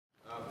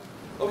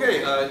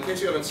Okay, in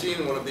case you haven't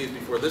seen one of these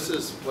before, this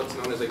is what's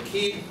known as a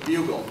keyed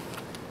bugle.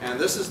 And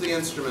this is the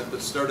instrument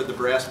that started the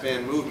brass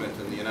band movement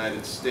in the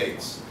United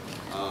States.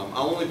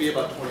 I'll only be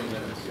about 20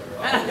 minutes here.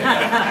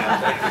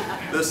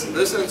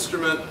 This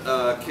instrument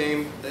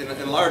came in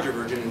a larger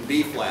version in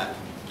B flat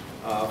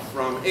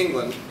from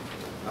England.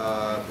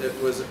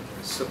 It was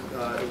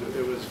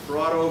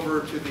brought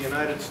over to the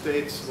United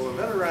States, well,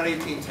 invented around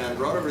 1810,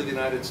 brought over to the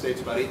United States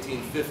about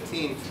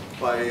 1815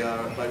 by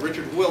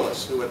Richard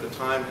Willis, who at the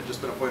time had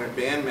just been appointed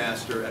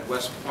bandmaster at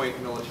West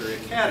Point Military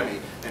Academy,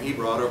 and he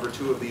brought over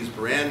two of these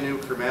brand new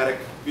chromatic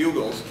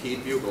bugles,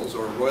 keyed bugles,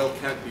 or Royal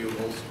Kent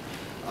bugles,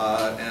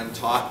 and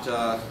taught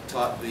the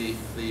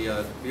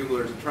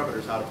buglers and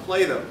trumpeters how to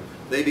play them.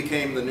 They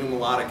became the new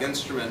melodic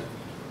instrument,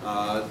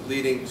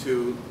 leading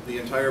to the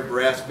entire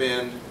brass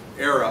band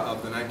era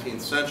of the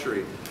 19th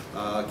century.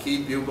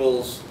 Keyed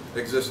bugles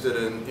existed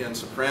in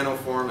soprano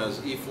form as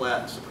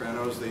E-flat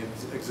sopranos. They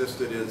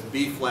existed as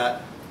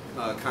B-flat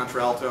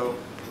contralto,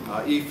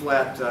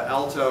 E-flat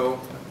alto,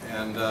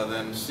 and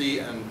then C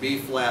and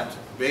B-flat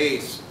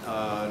bass,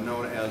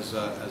 known as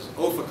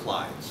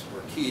ophicleides,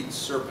 or keyed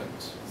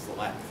serpents. It's the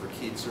Latin for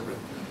keyed serpent.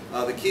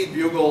 The keyed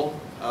bugle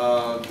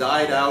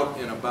died out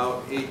in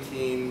about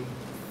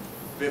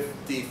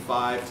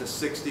 1855 to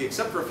 60,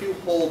 except for a few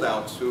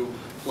holdouts who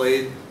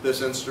played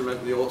this instrument.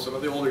 Some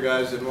of the older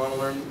guys didn't want to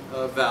learn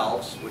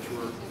valves, which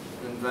were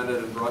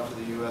invented and brought to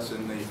the U.S.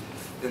 in the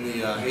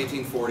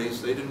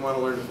 1840s. They didn't want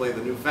to learn to play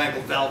the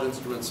newfangled valve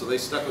instruments, so they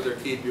stuck with their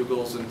keyed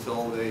bugles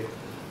until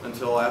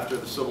after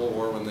the Civil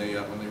War, when they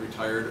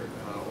retired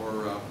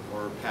or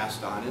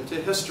passed on into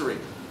history.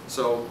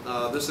 So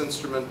this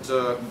instrument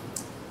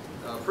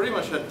pretty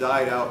much had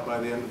died out by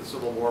the end of the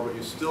Civil War, but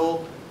you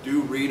still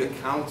do read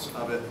accounts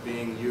of it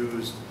being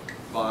used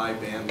by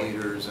band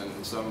leaders and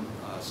some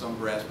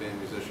brass band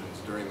musicians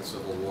during the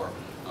Civil War.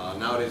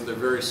 Nowadays they're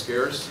very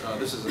scarce.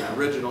 This is an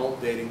original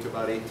dating to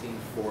about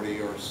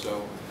 1840 or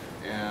so,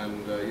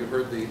 and you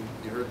heard the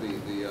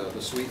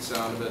sweet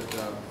sound of it.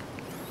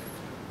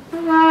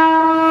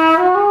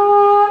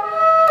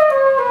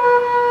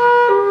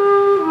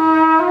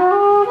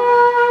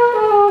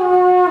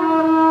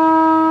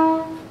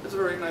 It's a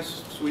very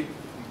nice, sweet,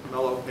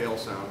 mellow, pale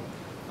sound.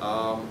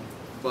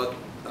 But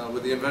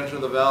with the invention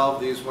of the valve,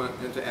 these went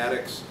into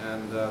attics,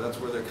 and that's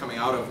where they're coming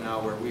out of now,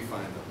 where we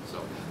find them.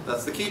 So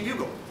that's the keyed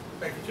bugle.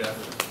 Thank you, Jeff.